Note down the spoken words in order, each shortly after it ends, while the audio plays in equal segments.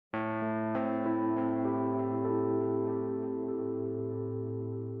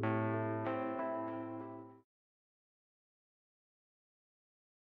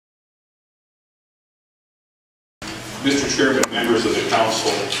Mr. Chairman, members of the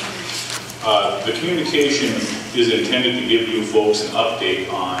council, the communication is intended to give you folks an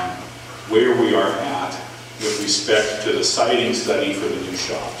update on where we are at with respect to the siting study for the new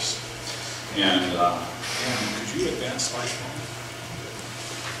shops. And could you advance slide one?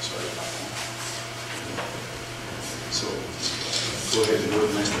 Sorry about that. So go ahead and do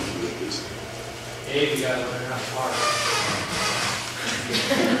the next one, please. Hey, you gotta learn how to park.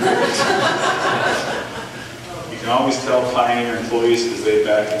 You can always tell Pioneer employees because they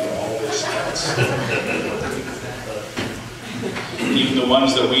back into all their spots. Even the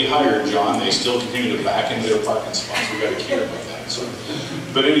ones that we hired, John, they still continue to back into their parking spots. We got to care about that. So,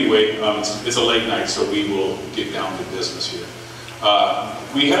 but anyway, it's a late night, so we will get down to business here.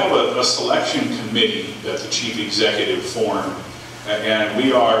 We have a selection committee that the chief executive formed, and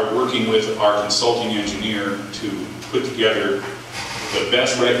we are working with our consulting engineer to put together the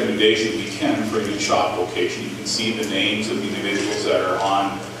best recommendation we can for a new shop location. You can see the names of the individuals that are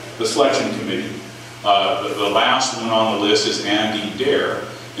on the selection committee. The last one on the list is Andy Dare,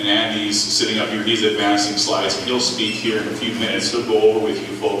 and Andy's sitting up here, he's advancing slides, and he'll speak here in a few minutes. He'll go over with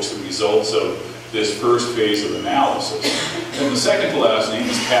you folks the results of this first phase of analysis. And the second to last name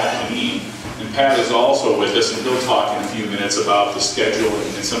is Pat Panine, and Pat is also with us, and he'll talk in a few minutes about the schedule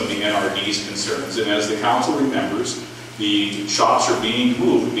and some of the NRD's concerns. And as the council remembers, the shops are being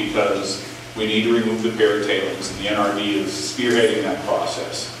moved because we need to remove the bare tailings, and the NRD is spearheading that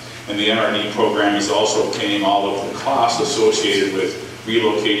process. And the NRD program is also paying all of the costs associated with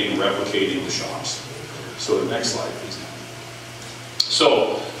relocating and replicating the shops. So the next slide, please.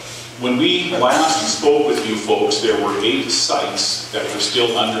 So when we last spoke with you folks, there were 8 sites that were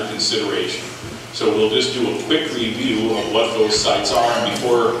still under consideration. So we'll just do a quick review of what those sites are. And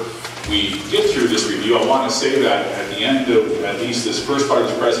before we get through this review, I want to say that at the end of at least this first part of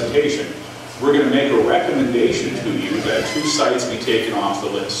the presentation, we're going to make a recommendation to you that 2 sites be taken off the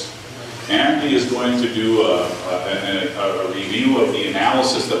list. Andy is going to do a review of the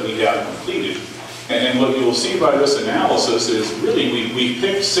analysis that we have completed. And what you'll see by this analysis is really we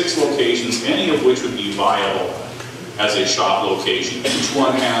picked 6 locations, any of which would be viable as a shop location. Each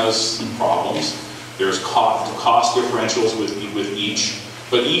one has some problems. There's cost differentials with each,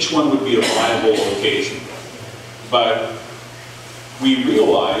 but each one would be a viable location. But we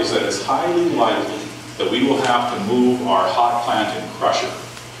realize that it's highly likely that we will have to move our hot plant and crusher.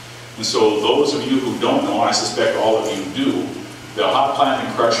 And so those of you who don't know, and I suspect all of you do, the hot plant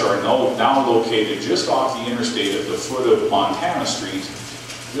and crusher are now located just off the interstate at the foot of Montana Street,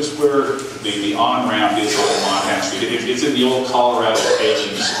 just where the on-ramp is on Montana Street. It's in the old Colorado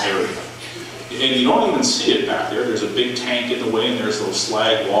tailings area. And you don't even see it back there. There's a big tank in the way, and there's those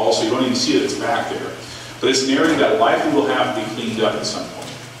slag walls, so you don't even see that it's back there. But it's an area that likely will have to be cleaned up at some point.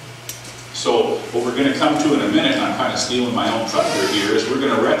 So what we're going to come to in a minute, and I'm kind of stealing my own thunder here, is we're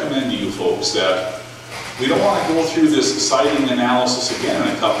going to recommend to you folks that we don't want to go through this siting analysis again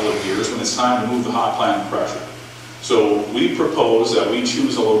in a couple of years when it's time to move the hot plant and crusher. So we propose that we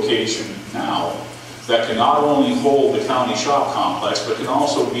choose a location now that can not only hold the county shop complex, but can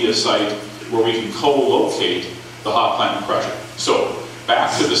also be a site where we can co-locate the hot plant and crusher. So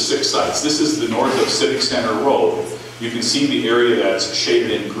back to the 6 sites. This is the north of Civic Center Road. You can see the area that's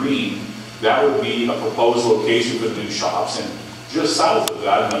shaded in green. That would be a proposed location for the new shops. And just south of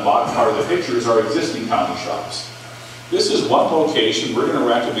that, in the bottom part of the picture, is our existing county shops. This is one location we're going to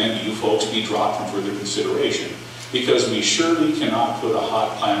recommend you folks be dropped from further consideration, because we surely cannot put a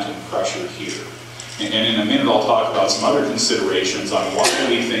hot plant and crusher here. And in a minute I'll talk about some other considerations on why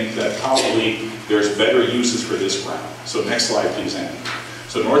we think that probably there's better uses for this ground. So next slide, please, Andy.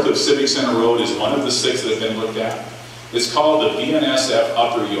 So north of Civic Center Road is one of the 6 that have been looked at. It's called the BNSF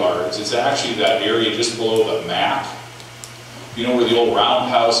Upper Yards. It's actually that area just below the MAC. You know where the old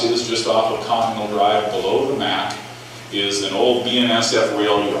roundhouse is, just off of Continental Drive? Below the MAC is an old BNSF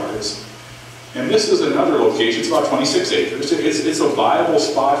rail yards. And this is another location. It's about 26 acres. It's a viable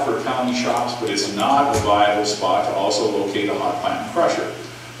spot for county shops, but it's not a viable spot to also locate a hot plant and crusher.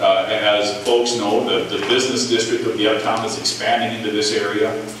 As folks know, the business district of the uptown is expanding into this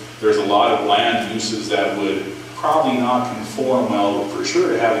area. There's a lot of land uses that would probably not conform well, for sure,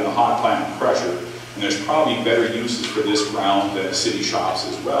 to having a hot plant and crusher. And there's probably better uses for this ground than city shops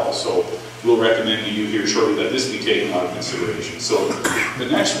as well. So we'll recommend to you here shortly that this be taken out of consideration. So the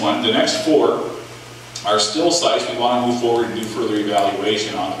next one, the next 4 are still sites we want to move forward and do further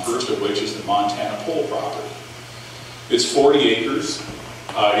evaluation on, the first of which is the Montana Pole property. It's 40 acres.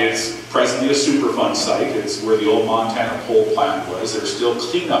 It's presently a Superfund site. It's where the old Montana Pole plant was. There's still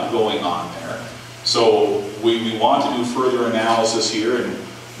cleanup going on there. So we want to do further analysis here, and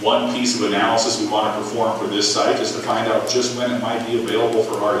One piece of analysis we want to perform for this site is to find out just when it might be available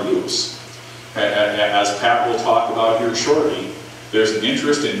for our use. As Pat will talk about here shortly, there's an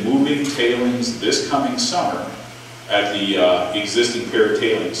interest in moving tailings this coming summer at the existing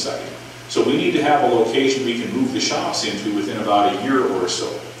para-tailing site. So we need to have a location we can move the shops into within about a year or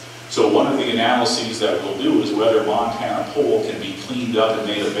so. So one of the analyses that we'll do is whether Montana Pole can be cleaned up and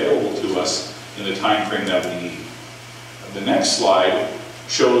made available to us in the time frame that we need. The next slide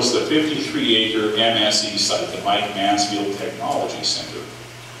shows the 53-acre MSE site, the Mike Mansfield Technology Center.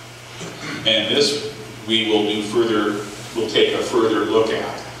 And this we will do further, we'll take a further look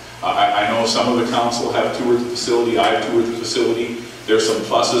at. I know some of the council have toured the facility, I've toured the facility. There's some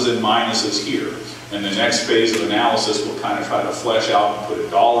pluses and minuses here. And the next phase of analysis will kind of try to flesh out and put a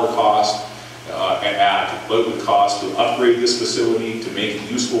dollar cost at what it would cost to upgrade this facility, to make it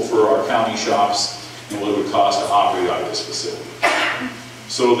useful for our county shops, and what it would cost to operate out of this facility.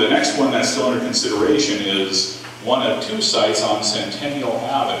 So the next one that's still under consideration is one of two sites on Centennial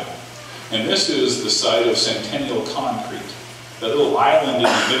Avenue. And this is the site of Centennial Concrete. That little island in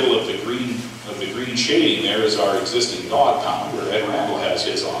the middle of the green shading there is our existing dog pound where Ed Randall has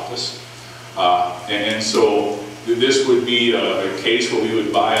his office. And so this would be a case where we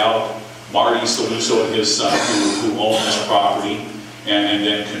would buy out Marty Saluso and his son who own this property and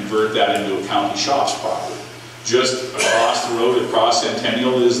then convert that into a county shops property. Just across the road, across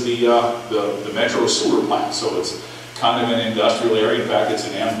Centennial, is the Metro sewer plant. So it's kind of an industrial area. In fact, it's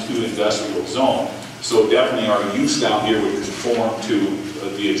an M2 industrial zone. So definitely our use down here would conform to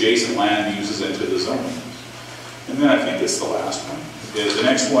the adjacent land uses into the zoning. And then I think it's the last one. The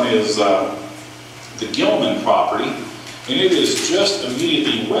next one is the Gilman property. And it is just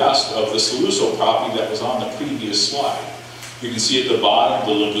immediately west of the Saluso property that was on the previous slide. You can see at the bottom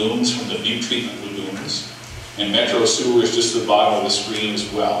the lagoons from the Butte treatment lagoons. And Metro sewer is just the bottom of the screen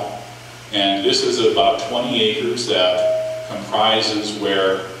as well. And this is about 20 acres that comprises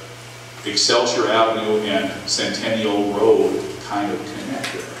where Excelsior Avenue and Centennial Road kind of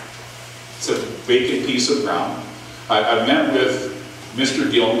connect there. It's a vacant piece of ground. I've met with Mr.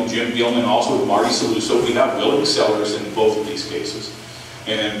 Gilman, Jim Gilman, also with Marty Saluso. We have willing sellers in both of these cases.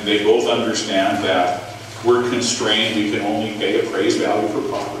 And they both understand that we're constrained, we can only pay appraised value for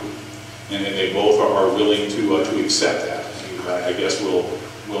property. And they both are willing to accept that. I guess we'll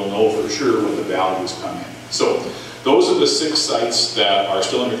know for sure when the values come in. So those are the 6 sites that are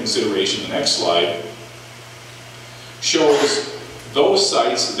still under consideration. The next slide shows those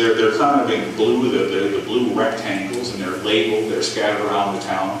sites. They're kind of in blue, they're the blue rectangles, and they're labeled, they're scattered around the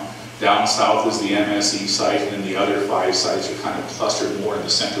town. Down south is the MSE site, and the other 5 sites are kind of clustered more in the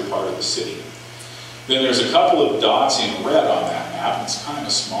center part of the city. Then there's a couple of dots in red on that map. It's kind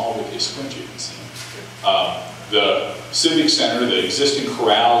of small, but if you squint you can see. The Civic Center, the existing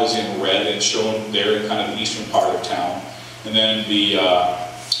corral, is in red and shown there in kind of the eastern part of town. And then the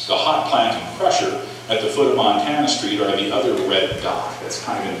hot plant and crusher at the foot of Montana Street are the other red dot. That's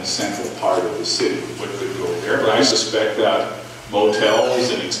kind of in the central part of the city, what could go there. But I suspect that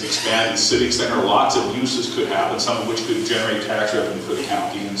motels and expanded Civic Center, lots of uses could happen, some of which could generate tax revenue for the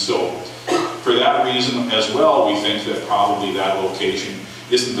county. And so for that reason as well, we think that probably that location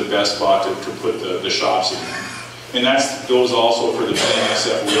isn't the best spot to put the shops in. And that goes also for the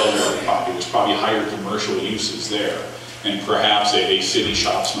BNSF railroad property. There's probably higher commercial uses there. And perhaps a city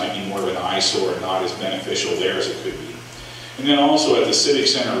shops might be more of an eyesore and not as beneficial there as it could be. And then also at the Civic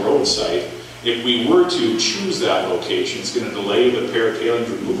Center road site, if we were to choose that location, it's going to delay the para-tailings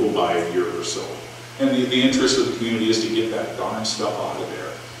removal by a year or so. And the interest of the community is to get that darn stuff out of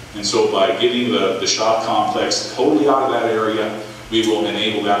there. And so by getting the shop complex totally out of that area, we will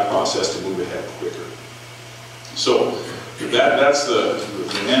enable that process to move ahead quicker. So that's the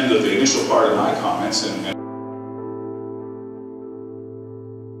end of the initial part of my comments. And